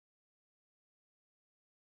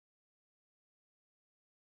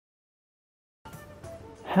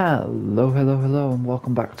Hello, hello, hello, and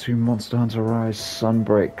welcome back to Monster Hunter Rise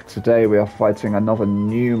Sunbreak. Today we are fighting another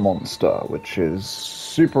new monster, which is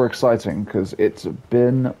super exciting because it's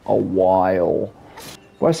been a while.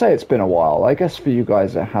 Well, I say it's been a while. I guess for you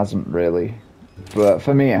guys it hasn't really, but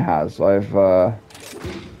for me it has. I've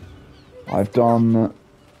done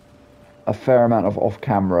a fair amount of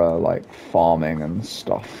off-camera like farming and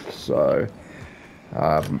stuff, so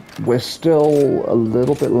we're still a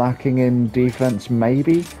little bit lacking in defense,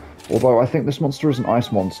 maybe. Although I think this monster is an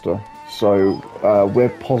ice monster, so we're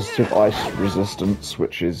positive ice resistance,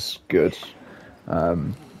 which is good.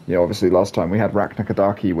 Obviously last time we had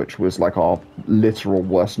Raknakadaki, which was like our literal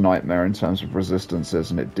worst nightmare in terms of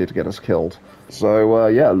resistances, and it did get us killed. So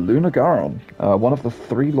yeah, Lunagaron, one of the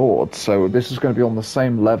three lords. So this is going to be on the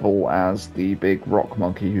same level as the big rock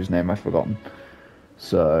monkey, whose name I've forgotten.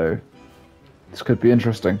 So this could be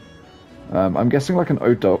interesting. I'm guessing like an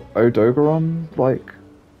Odogaron, like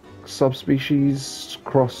subspecies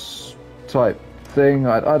cross type thing.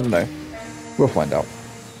 I don't know. We'll find out.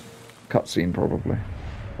 Cutscene probably.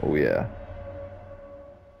 Oh yeah.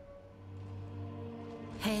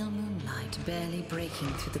 Pale moonlight barely breaking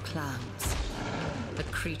through the clouds. A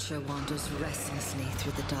creature wanders restlessly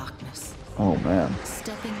through the darkness. Oh man.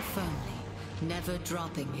 Stepping firmly, never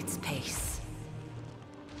dropping its pace.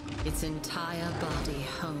 Its entire body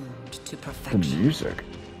honed to perfection. The music.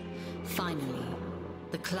 Finally,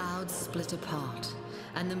 the clouds split apart,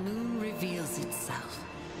 and the moon reveals itself.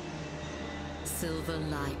 Silver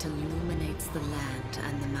light illuminates the land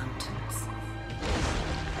and the mountains.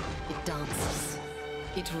 It dances.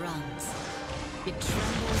 It runs. It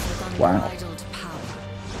trembles with unbridled power.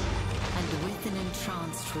 And with an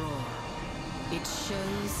entranced roar, it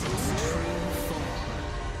shows its true form.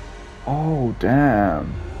 Oh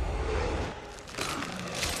damn.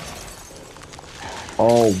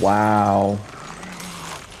 Oh wow.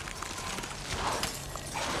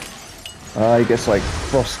 He gets like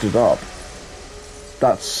frosted up.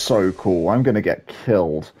 That's so cool. I'm gonna get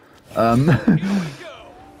killed. Alrighty,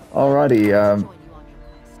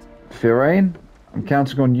 Firain, I'm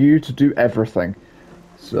counting on you to do everything.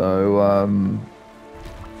 So,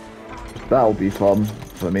 that'll be fun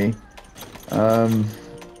for me.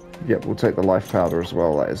 Yep, we'll take the life powder as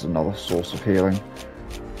well. That is another source of healing.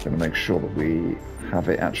 Gonna make sure that we have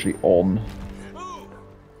it actually on.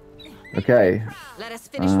 Okay. Let us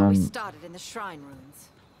finish what we started in the shrine rooms.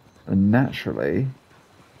 And naturally,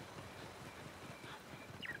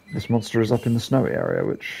 this monster is up in the snowy area,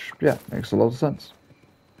 which, yeah, makes a lot of sense.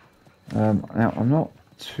 Now, I'm not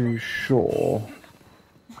too sure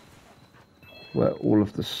where all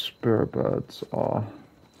of the spirit birds are.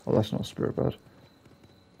 Oh, that's not a spirit bird.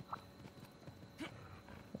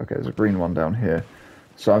 Okay, there's a green one down here.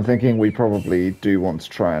 So I'm thinking we probably do want to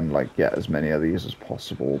try and like get as many of these as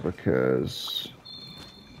possible, because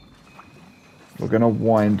we're going to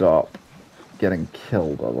wind up getting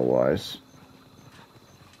killed otherwise.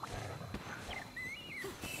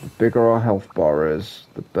 The bigger our health bar is,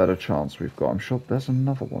 the better chance we've got. I'm sure there's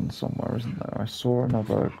another one somewhere, isn't there? I saw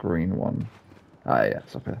another green one. Ah, yeah,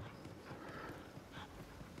 it's up here.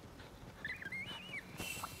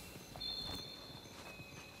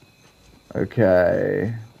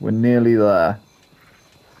 Okay, we're nearly there,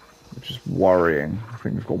 which is worrying. I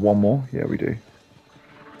think we've got one more. Yeah, we do.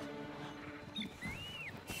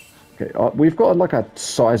 Okay, we've got like a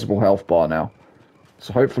sizable health bar now,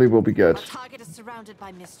 so hopefully we'll be good. Our target is surrounded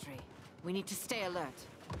by mystery. We need to stay alert.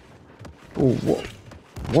 Oh,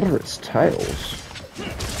 what are its tails?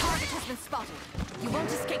 Target has been spotted. You won't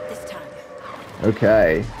escape this time.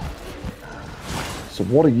 Okay. So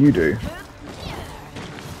what do you do?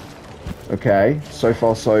 Okay, so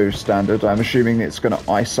far so standard. I'm assuming it's going to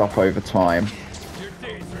ice up over time. Your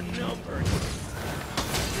days are numbered.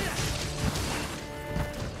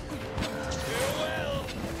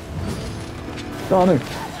 Oh no.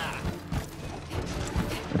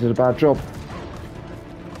 I did a bad job.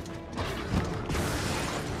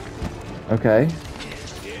 Okay.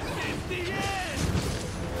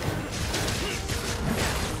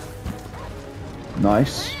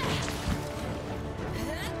 Nice.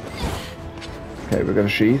 Okay, we're going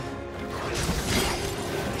to sheath.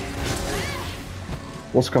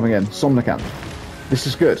 What's coming in? Somnican. This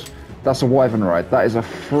is good. That's a wyvern ride. That is a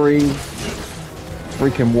free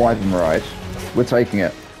freaking wyvern ride. We're taking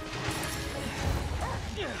it.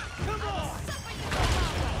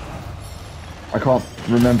 I can't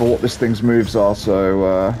remember what this thing's moves are,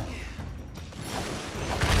 so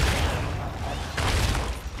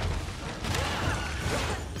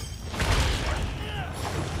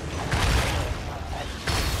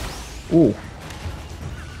ooh.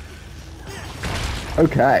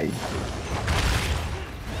 Okay.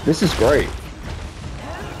 This is great.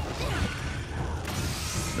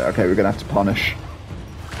 Okay, we're gonna have to punish.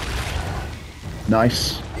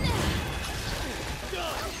 Nice.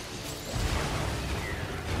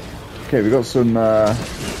 Okay, we got some, I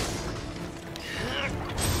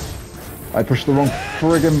pushed the wrong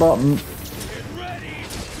friggin' button.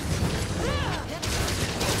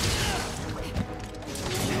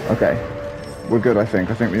 Okay. We're good, I think.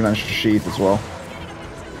 I think we managed to sheath as well.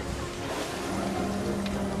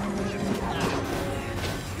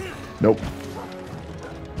 Nope.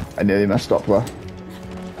 I nearly messed up there.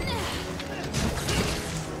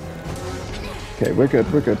 Okay, we're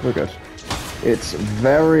good, we're good, we're good. It's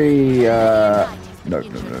very, no.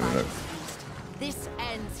 This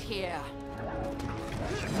ends here.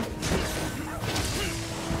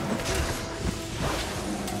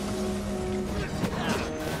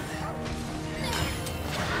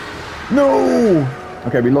 No!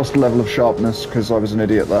 Okay, we lost a level of sharpness because I was an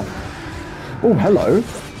idiot there. Oh, hello.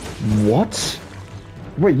 What?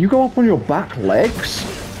 Wait, you go up on your back legs?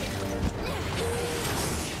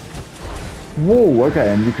 Whoa,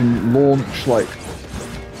 okay, and you can launch, like...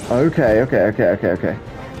 Okay.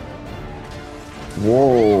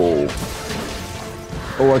 Whoa.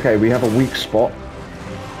 Oh, okay, we have a weak spot.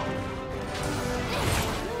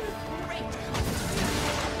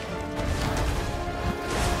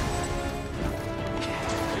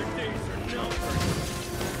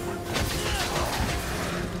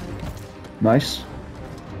 Nice.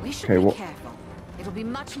 We should Okay, be what? careful. It'll be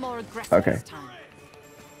much more aggressive Okay. this time.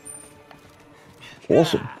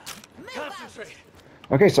 Awesome. Concentrate.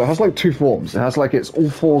 Okay, so it has like two forms. It has like its all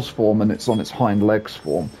fours form and it's on its hind legs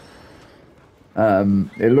form.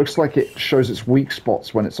 It looks like it shows its weak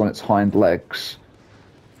spots when it's on its hind legs,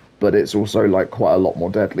 but it's also like quite a lot more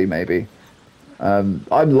deadly maybe. I'm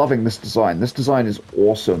loving this design. This design is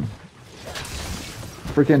awesome.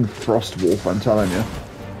 Freaking Frost Wolf, I'm telling you.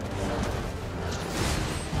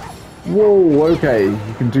 Whoa, okay.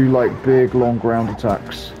 You can do like big long ground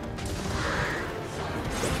attacks.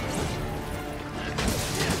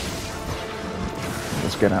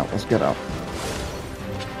 Let's get out, let's get out.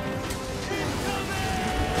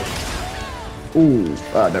 Ooh,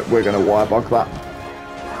 no, we're gonna wirebug that.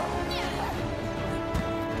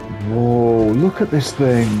 Whoa, look at this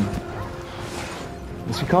thing.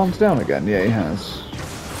 Has he calmed down again? Yeah, he has.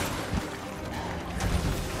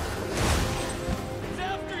 It's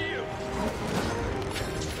after you.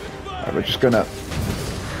 Right, we're just gonna...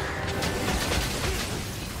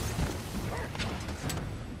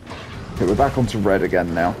 Okay, we're back onto red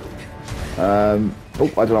again now. Oh, I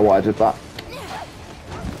don't know why I did that.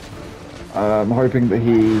 I'm hoping that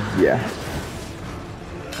he... yeah.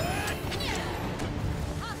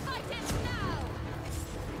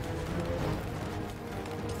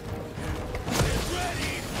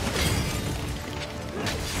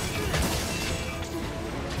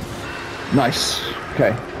 Nice.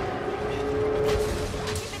 Okay.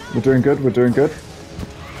 We're doing good, we're doing good.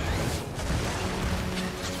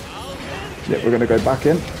 Yeah, we're gonna go back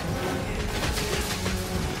in.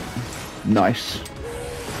 Nice.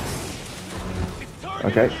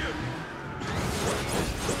 Okay.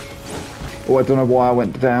 Oh, I don't know why I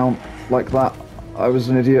went down like that. I was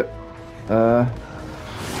an idiot.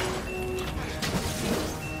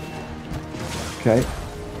 Okay.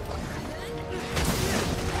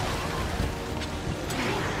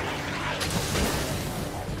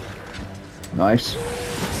 Nice.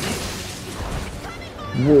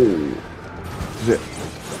 Whoa. Is it?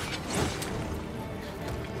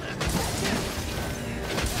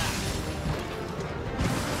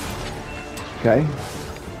 Okay.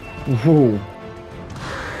 Whoa.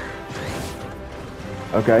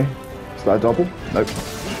 Okay. Is that a double? Nope.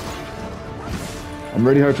 I'm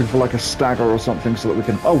really hoping for like a stagger or something so that we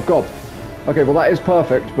can... Oh, God. Okay, well that is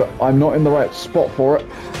perfect, but I'm not in the right spot for it.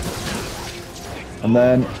 And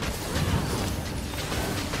then...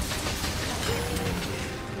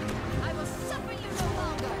 I will suffer you no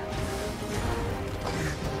longer.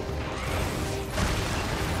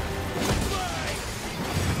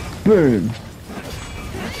 Boom.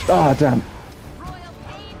 Ah, damn. Royal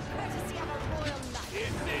pain, courtesy of a royal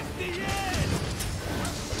knight. Is this the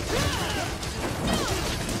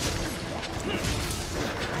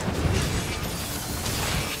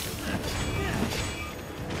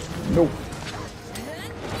end? Nope.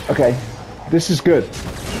 Okay. This is good.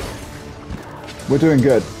 We're doing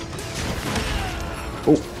good.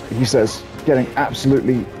 Oh, he says, getting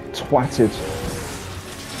absolutely twatted.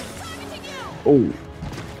 Oh.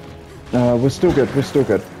 We're still good, we're still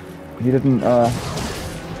good. He didn't,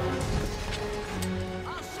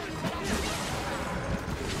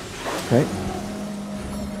 Okay.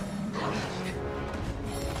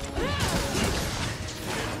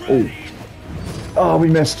 Oh. Oh, we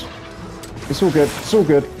missed. It's all good. It's all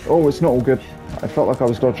good. Oh, it's not all good. I felt like I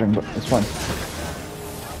was dodging, but it's fine.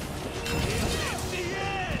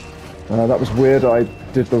 That was weird. I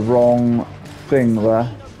did the wrong thing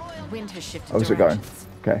there. Wind has shifted How's it going? directions.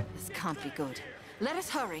 Okay. This can't be good. Let us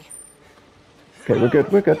hurry. Okay, we're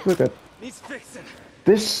good. We're good. We're good. Needs fixing.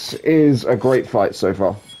 This is a great fight so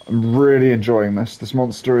far. I'm really enjoying this. This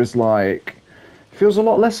monster is like... feels a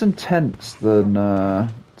lot less intense than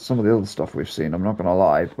some of the other stuff we've seen, I'm not gonna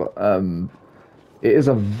lie, but it is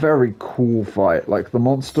a very cool fight. Like, the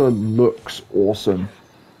monster looks awesome.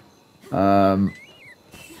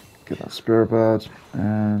 Get that Spirit Bird,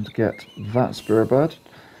 and get that Spirit Bird.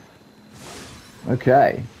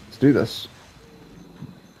 Okay, let's do this.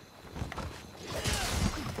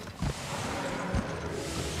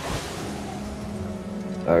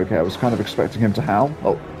 Okay, I was kind of expecting him to howl.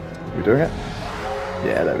 Oh, are we doing it?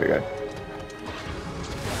 Yeah, there we go.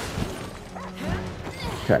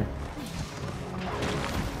 Okay.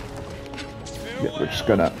 Yeah, we're just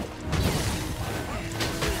gonna...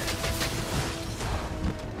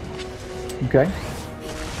 Okay.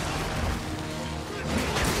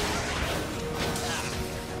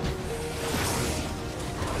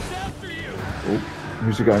 Oh,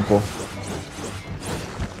 who's he going for?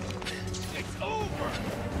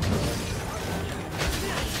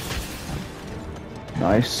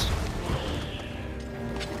 Nice.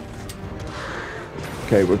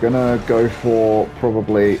 Okay, we're gonna go for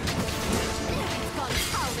probably...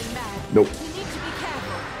 Nope.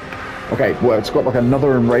 Okay, well, it's got like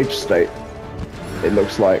another enraged state. It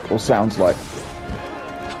looks like, or sounds like.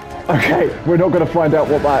 Okay, we're not gonna find out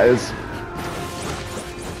what that is.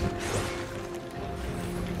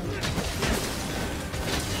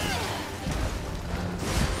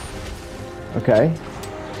 Okay.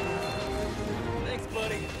 Thanks,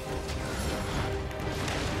 buddy.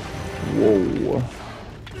 Whoa.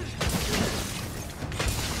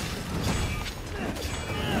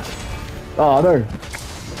 Oh, no.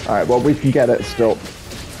 Alright, well, we can get it still.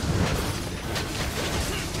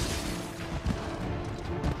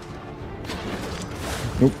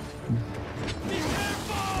 Nope.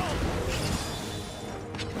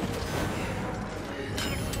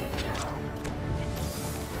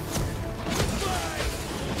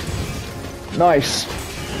 Nice.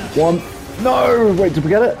 One. No! Wait, did we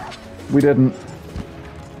get it? We didn't.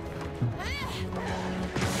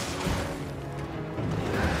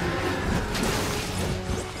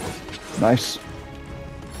 Nice.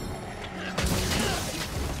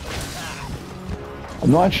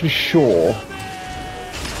 I'm not actually sure.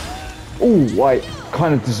 Oh, I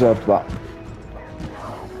kind of deserved that.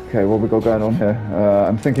 Okay, what we got going on here?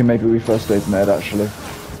 I'm thinking maybe we first aid Ned, actually.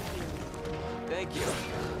 Thank you.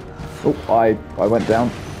 Oh, I went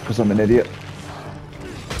down because I'm an idiot.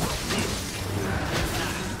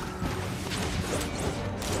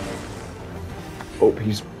 Oh,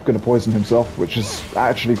 he's going to poison himself, which is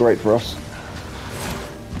actually great for us.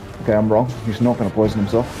 Okay, I'm wrong. He's not going to poison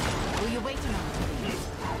himself. Will you wait a moment?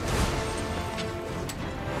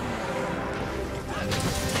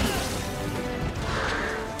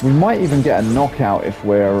 We might even get a knockout if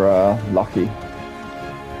we're lucky.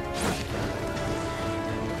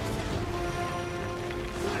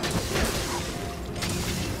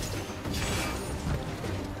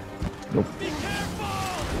 Nope.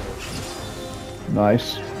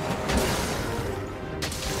 Nice.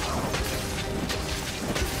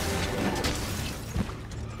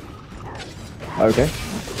 Okay.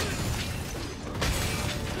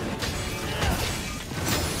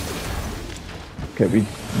 Okay, we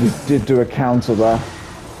did do a counter there.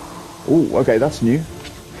 Oh, okay, that's new.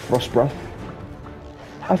 Frost Breath.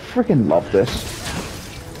 I freaking love this.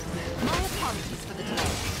 My apologies for the delay.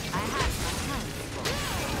 I had my hands full.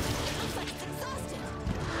 Looks like it's exhausted.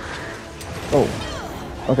 Oh,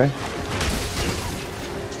 okay.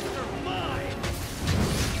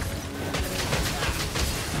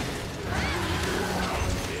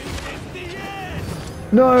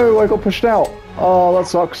 No, I got pushed out. Oh, that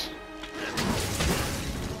sucks.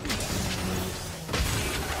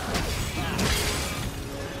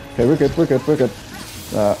 Okay, we're good, we're good, we're good.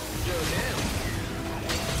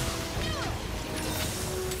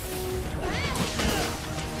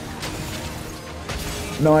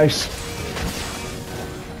 Nice.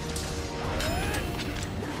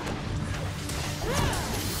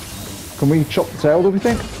 Can we chop the tail, do we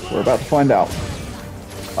think? We're about to find out.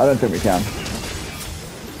 I don't think we can.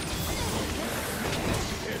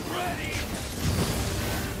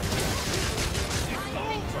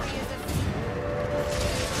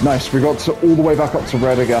 Nice, we got to, all the way back up to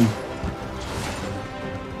red again.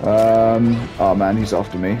 Oh man, he's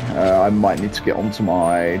after me. I might need to get onto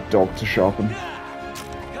my dog to sharpen.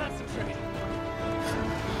 Concentrate.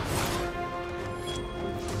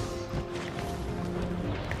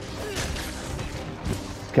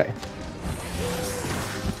 Okay.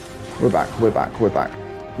 We're back, we're back, we're back.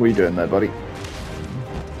 What are you doing there, buddy?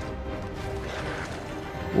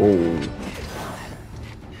 Whoa.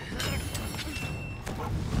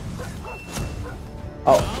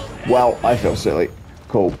 Oh, well, I feel silly.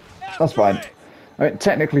 Cool. That's fine. I mean,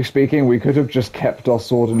 technically speaking, we could have just kept our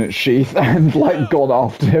sword in its sheath and, like, gone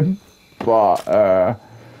after him. But, I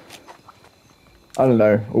don't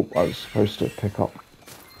know. Oh, I was supposed to pick up.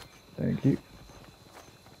 Thank you.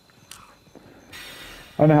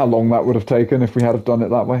 I don't know how long that would have taken if we had have done it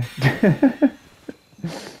that way.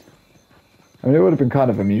 I mean, it would have been kind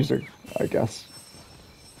of amusing, I guess.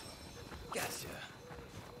 Gotcha.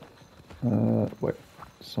 Wait.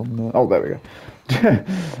 Oh, there we go.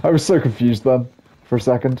 I was so confused then, for a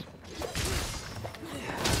second.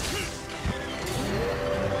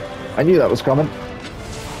 I knew that was coming.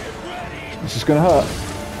 This is gonna hurt.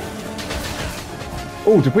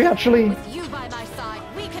 Oh, did we actually... With you by my side,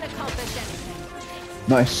 we can accomplish anything.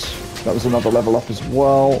 Nice. That was another level up as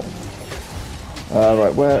well.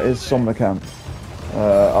 Right, where is Somnicant?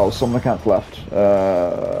 Oh, Somnicant left.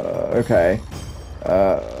 Okay.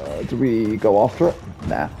 Do we go after it?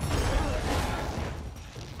 Nah.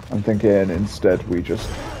 I'm thinking instead we just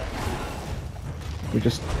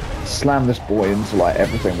slam this boy into like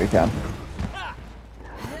everything we can.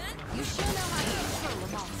 You sure know how to control a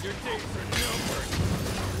monster. Your days are numbered.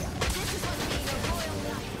 This is what being a royal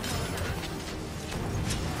knight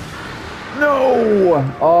is.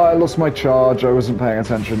 No! Oh, I lost my charge. I wasn't paying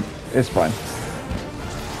attention. It's fine.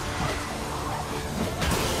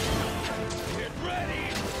 Get ready.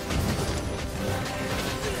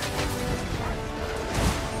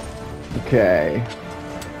 Okay.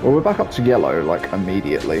 Well, we're back up to yellow, like,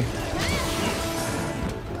 immediately.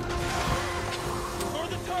 For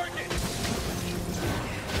the target.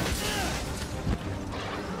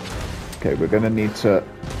 Okay, we're gonna need to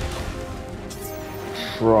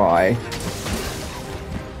try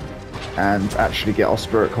and actually get our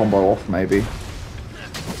spirit combo off, maybe.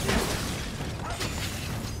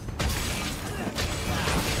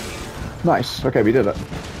 Nice. Okay, we did it.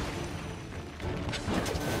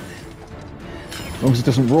 As long as it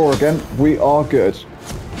doesn't roar again, we are good.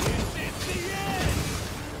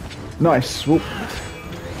 Nice. Whoop.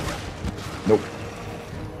 Nope.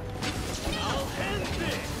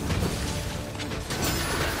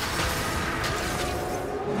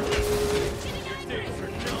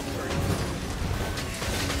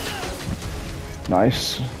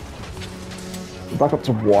 Nice. Back up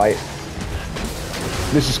to white.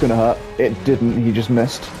 This is gonna hurt. It didn't, he just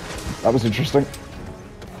missed. That was interesting.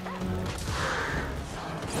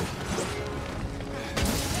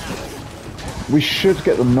 We should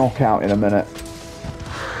get the knockout in a minute.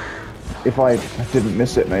 If I didn't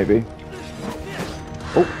miss it, maybe.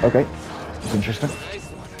 Oh, okay. That's interesting. Nice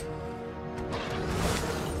one.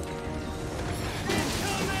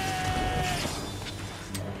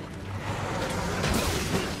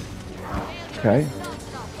 Okay.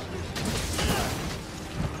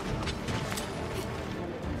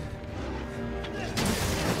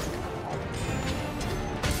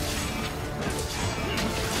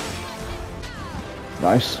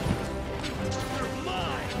 Nice.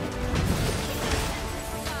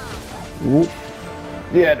 Ooh.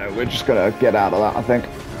 Yeah, no, we're just gonna get out of that, I think.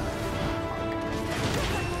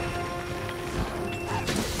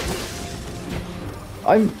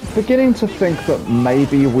 I'm beginning to think that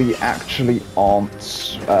maybe we actually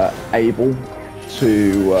aren't able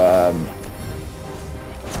to...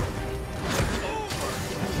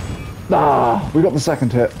 we got the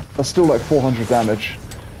second hit. That's still like 400 damage.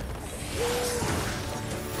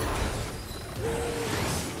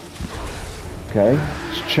 Okay,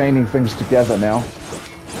 it's chaining things together now.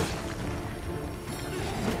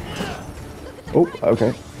 Oh,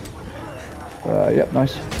 okay. Yep,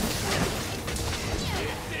 nice.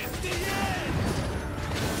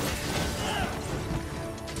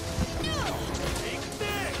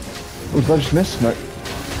 Oh, did I just miss? No.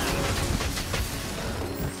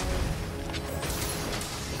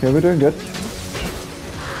 Okay, we're doing good.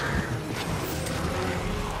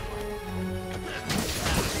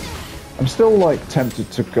 I'm still, like,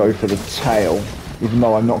 tempted to go for the tail, even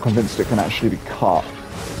though I'm not convinced it can actually be cut.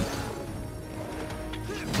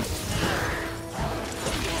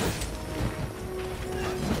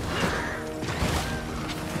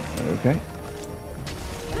 Okay.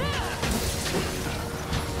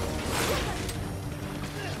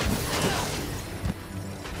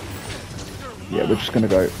 Yeah, we're just gonna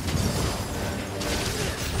go.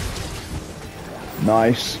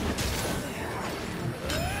 Nice.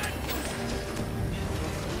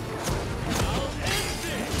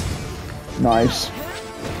 Nice.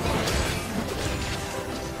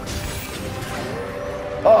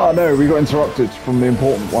 Oh no, we got interrupted from the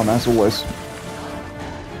important one, as always.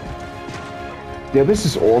 Yeah, this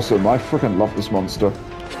is awesome. I freaking love this monster.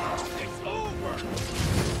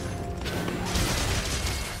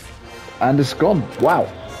 And it's gone. Wow.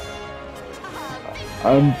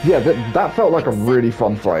 Yeah, that felt like a really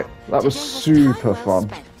fun fight. That was super fun.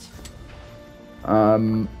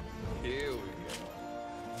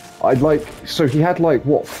 So he had like,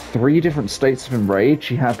 what, 3 different states of enrage?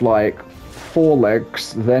 He had like 4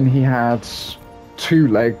 legs, then he had 2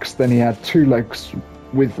 legs, then he had 2 legs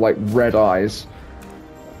with like red eyes.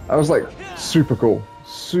 I was like, super cool.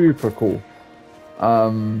 Super cool.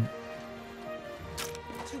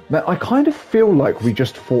 Now, I kind of feel like we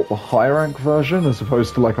just fought the high rank version as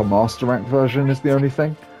opposed to like a master rank version is the only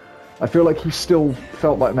thing. I feel like he still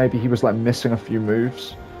felt like maybe he was like missing a few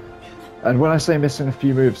moves. And when I say missing a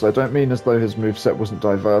few moves, I don't mean as though his moveset wasn't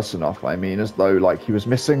diverse enough. I mean as though like he was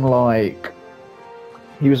missing like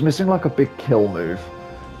a big kill move.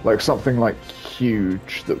 Like something like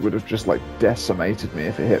huge that would have just like decimated me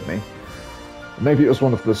if it hit me. Maybe it was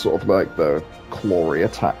one of the sort of like the clawy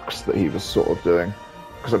attacks that he was sort of doing.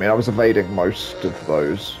 Because, I mean, I was evading most of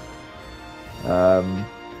those.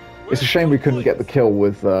 It's a shame we couldn't get the kill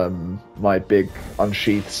with my big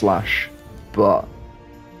unsheathed slash, but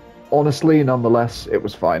honestly, nonetheless, it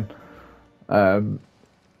was fine. Right.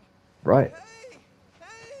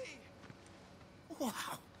 Hey! Wow!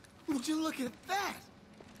 Would you look at that?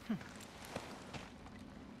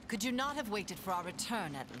 Could you not have waited for our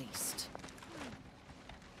return at least?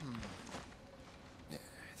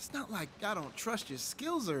 It's not like I don't trust your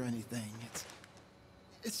skills or anything.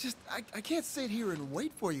 It's just I can't sit here and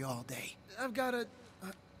wait for you all day. I've got to.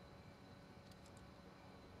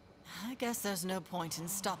 I guess there's no point in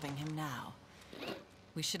stopping him now.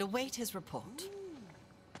 We should await his report.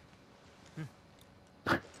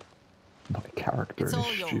 Not a character It's in all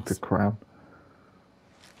his yours. stupid crown.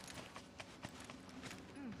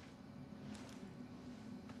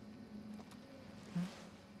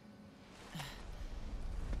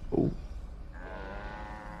 Oh.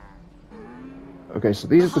 Okay, so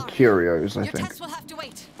these are the curios, I Your think. test will have to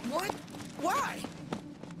wait. What? Why?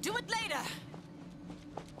 Do it later.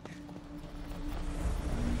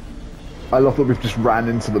 I love that we've just ran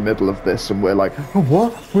into the middle of this and we're like, oh,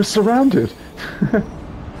 what? We're surrounded.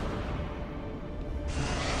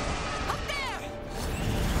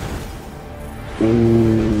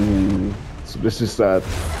 Ooh. So this is the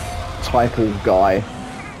title guy,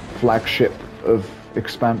 flagship of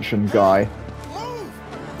expansion guy.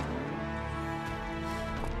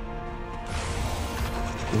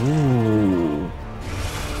 Ooh.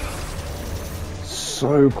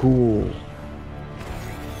 So cool.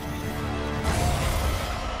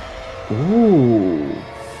 Ooh.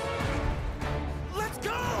 Let's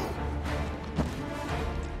go!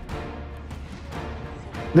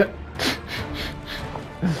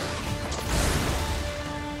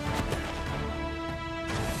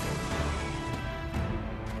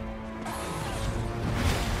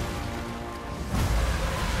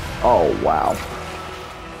 Oh, wow.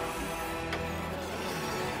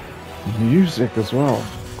 Music as well.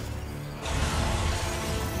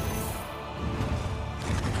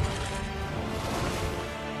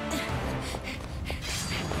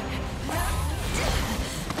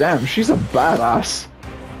 Damn, she's a badass.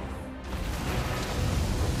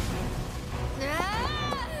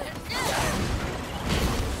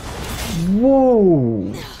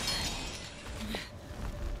 Whoa.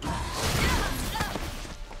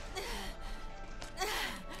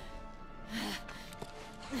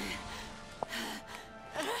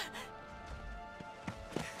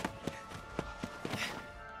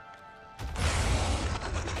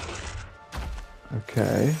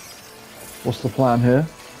 Okay. What's the plan here?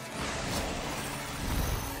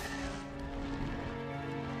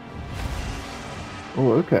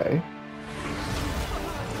 Oh, okay.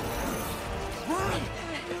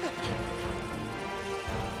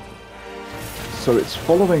 So it's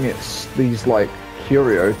following these like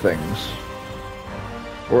curio things,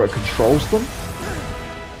 or it controls them?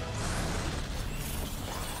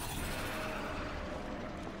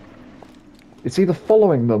 It's either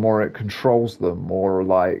following them or it controls them, or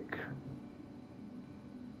like...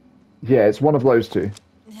 Yeah, it's one of those two.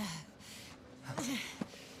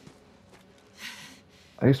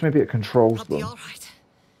 I guess maybe it controls I'll be them. all right.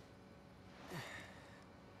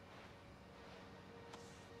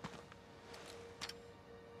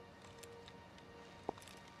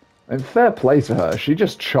 And fair play to her. She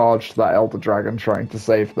just charged that Elder Dragon trying to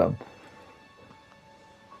save them.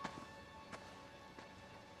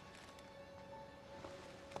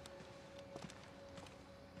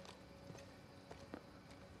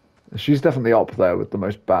 She's definitely up there with the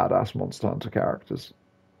most badass Monster Hunter characters.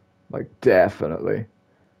 Like, definitely.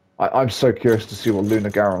 I'm so curious to see what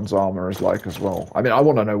Lunagaron's armor is like as well. I mean, I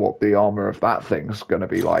want to know what the armor of that thing's going to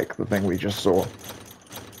be like, the thing we just saw.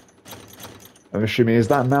 I'm assuming, is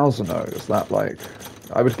that Malzeno? Is that like...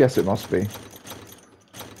 I would guess it must be.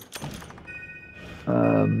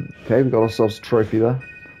 Okay, we got ourselves a trophy there.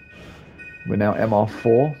 We're now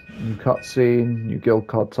MR4. New cutscene, new guild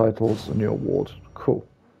card titles, a new award. Cool.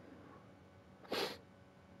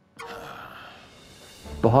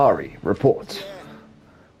 Bahari, report.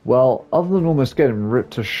 Well, other than almost getting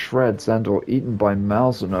ripped to shreds and or eaten by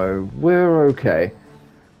Malzeno, we're okay.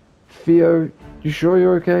 Theo, you sure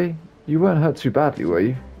you're okay? You weren't hurt too badly, were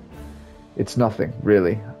you? It's nothing,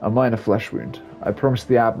 really. A minor flesh wound. I promised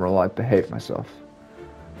the Admiral I'd behave myself.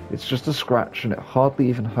 It's just a scratch and it hardly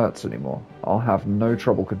even hurts anymore. I'll have no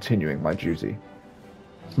trouble continuing my duty.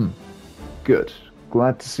 Good.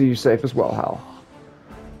 Glad to see you safe as well, Hal.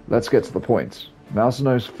 Let's get to the point.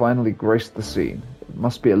 Malzeno's finally graced the scene. It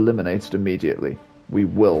must be eliminated immediately. We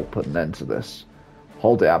will put an end to this.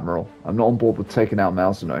 Hold it, Admiral. I'm not on board with taking out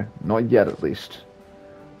Malzeno. Not yet, at least.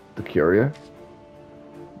 The Curio?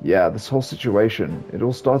 Yeah, this whole situation, it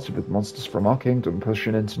all started with monsters from our kingdom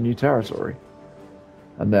pushing into new territory.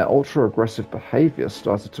 And their ultra-aggressive behavior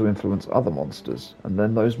started to influence other monsters, and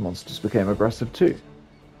then those monsters became aggressive too.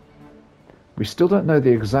 We still don't know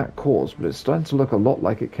the exact cause, but it's starting to look a lot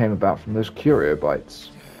like it came about from those Curio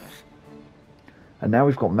bites. And now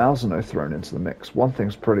we've got Malzeno thrown into the mix. One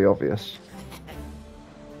thing's pretty obvious.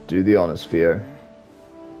 Do the honors, Theo.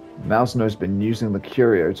 Malzeno's been using the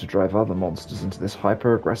Curio to drive other monsters into this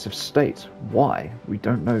hyper-aggressive state. Why? We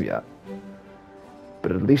don't know yet.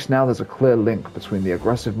 But at least now there's a clear link between the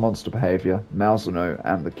aggressive monster behavior, Malzeno,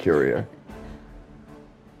 and the Curio.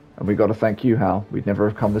 And we gotta thank you, Hal. We'd never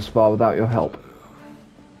have come this far without your help.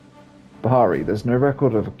 Bahari, there's no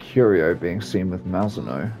record of a Curio being seen with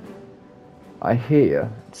Malzeno. I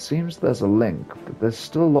hear. It seems there's a link, but there's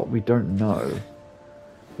still a lot we don't know.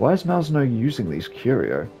 Why is Malzeno using these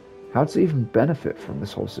Curio? How does it even benefit from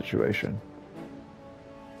this whole situation?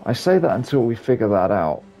 I say that until we figure that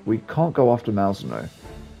out. We can't go after Malzeno.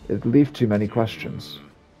 It'd leave too many questions.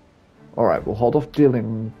 Alright, we'll hold off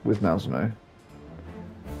dealing with Malzeno.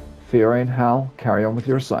 Fiore and Hal, carry on with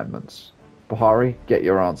your assignments. Bahari, get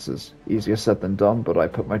your answers. Easier said than done, but I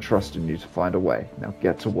put my trust in you to find a way. Now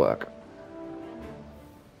get to work.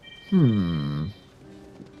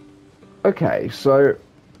 Okay, so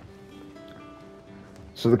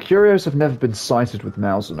the Curios have never been sighted with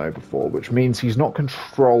Malzeno before, which means he's not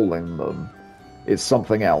controlling them. It's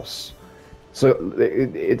something else. So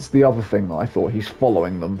it's the other thing that I thought. He's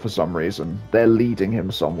following them for some reason. They're leading him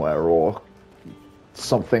somewhere or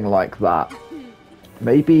something like that.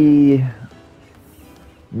 Maybe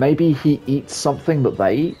he eats something that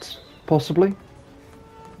they eat, possibly.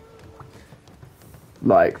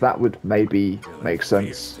 Like, that would maybe make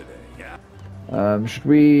sense. Should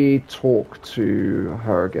we talk to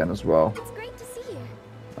her again as well? It's great to see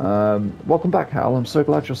you. Welcome back, Hal. I'm so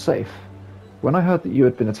glad you're safe. When I heard that you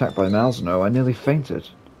had been attacked by Malzeno, I nearly fainted.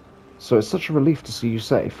 So it's such a relief to see you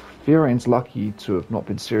safe. Fiorane's lucky to have not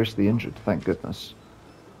been seriously injured, thank goodness.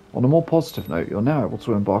 On a more positive note, you're now able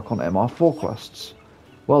to embark on MR4 quests.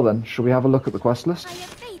 Well then, shall we have a look at the quest list?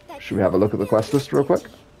 Should we have a look at the quest list real quick?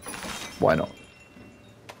 Why not?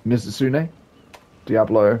 Mizusune,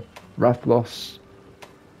 Diablo, Rathlos,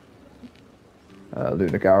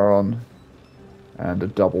 Lunagaron, and a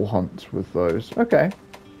double hunt with those. Okay.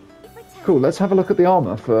 Cool, let's have a look at the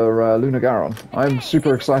armor for Lunagaron. I'm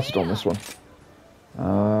super excited on this one.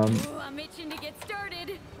 I'm itching to get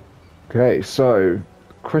started. Okay, so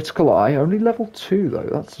Critical Eye, only level 2 though,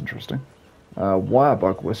 that's interesting.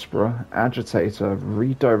 Wirebug Whisperer, Agitator,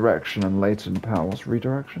 Redirection and Latent Power. What's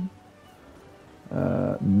Redirection?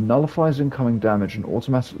 Nullifies incoming damage and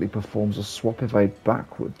automatically performs a swap evade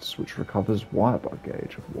backwards, which recovers Wirebug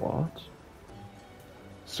gauge. What?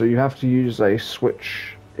 So you have to use a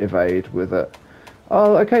switch evade with it.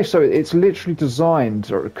 Oh, okay, so it's literally designed,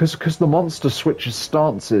 because the monster switches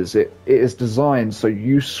stances, it is designed so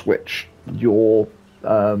you switch your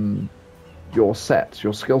set,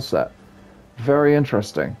 your skill set. Very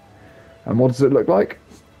interesting. And what does it look like?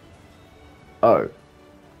 Oh.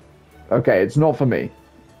 Okay, it's not for me.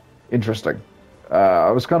 Interesting.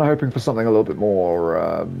 I was kind of hoping for something a little bit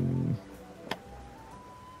more,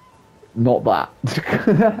 not that.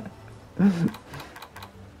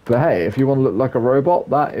 But hey, if you want to look like a robot,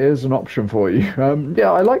 that is an option for you.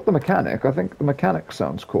 Yeah, I like the mechanic. I think the mechanic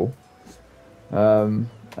sounds cool. And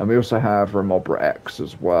we also have Remobra X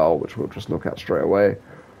as well, which we'll just look at straight away.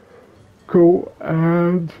 Cool,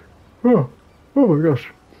 and... oh my gosh.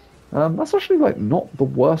 That's actually, like, not the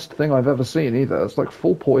worst thing I've ever seen either. It's like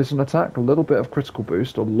full poison attack, a little bit of critical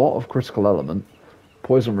boost, a lot of critical element,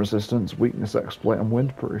 poison resistance, weakness exploit, and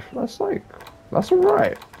windproof. That's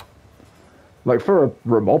alright. Like, for a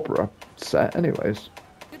Remobra set, anyways.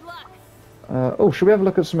 Good luck. Oh, should we have a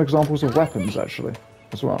look at some examples of weapons, actually,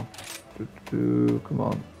 as well? Come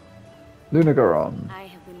on. Lunagaron. I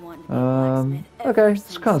have been wanting to be a blacksmith ever Okay, it's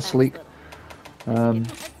since kind I of was sleek. little.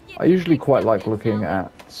 I usually quite like looking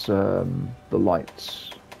at the light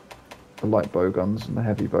bow guns and the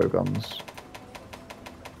heavy bow guns,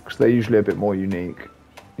 because they're usually a bit more unique.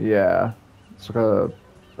 Yeah, it's like a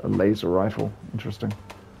laser rifle. Interesting.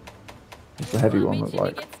 It's the heavy one that,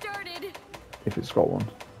 like, if it's got one.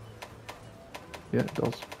 Yeah, it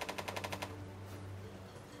does.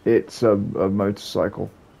 It's a motorcycle.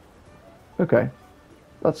 Okay,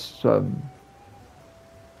 that's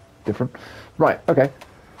different. Right. Okay.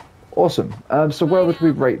 Awesome. So where would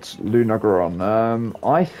we rate Lunagaron?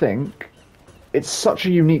 I think it's such a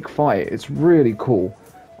unique fight. It's really cool.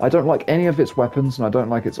 I don't like any of its weapons, and I don't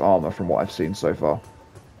like its armor from what I've seen so far.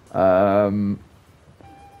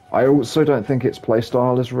 I also don't think its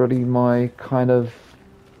playstyle is really my kind of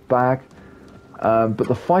bag. But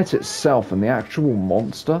the fight itself and the actual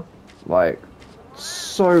monster, like,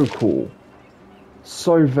 so cool.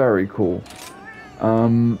 So very cool.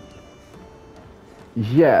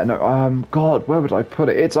 Yeah, no, God, where would I put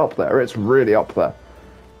it? It's up there. It's really up there.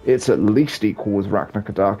 It's at least equal with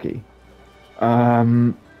Raknakadaki.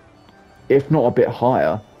 If not a bit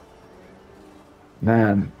higher.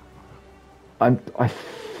 Man. I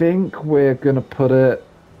think we're gonna put it,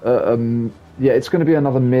 yeah, it's gonna be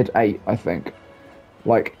another mid-8, I think.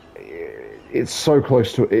 Like, it's so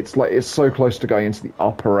close to, it's so close to going into the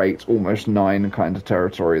upper 8, almost 9 kind of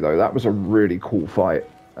territory, though. That was a really cool fight.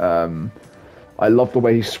 I love the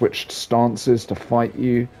way he switched stances to fight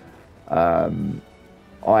you. Yeah,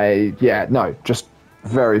 no, just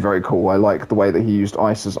very, very cool. I like the way that he used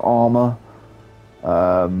ice as armor.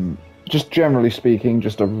 Just generally speaking,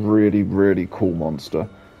 just a really, really cool monster.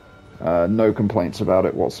 No complaints about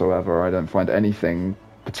it whatsoever. I don't find anything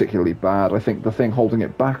particularly bad. I think the thing holding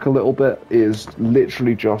it back a little bit is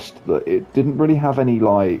literally just that it didn't really have any,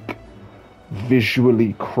 like,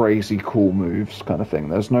 visually crazy cool moves kind of thing.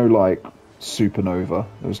 There's no, like, supernova.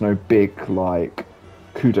 There's no big, like,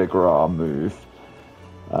 coup de grace move.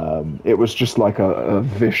 It was just like a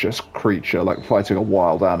vicious creature, like fighting a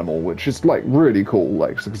wild animal, which is, like, really cool.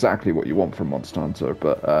 Like, it's exactly what you want from Monster Hunter.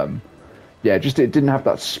 But yeah, just it didn't have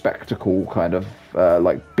that spectacle kind of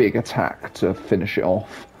like big attack to finish it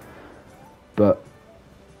off. But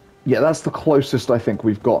yeah, that's the closest I think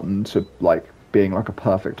we've gotten to, like, being like a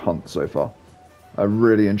perfect hunt so far. I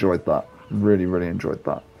really enjoyed that. Really, really enjoyed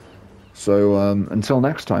that. So until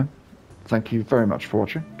next time, thank you very much for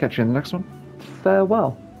watching. Catch you in the next one.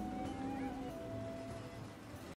 Farewell.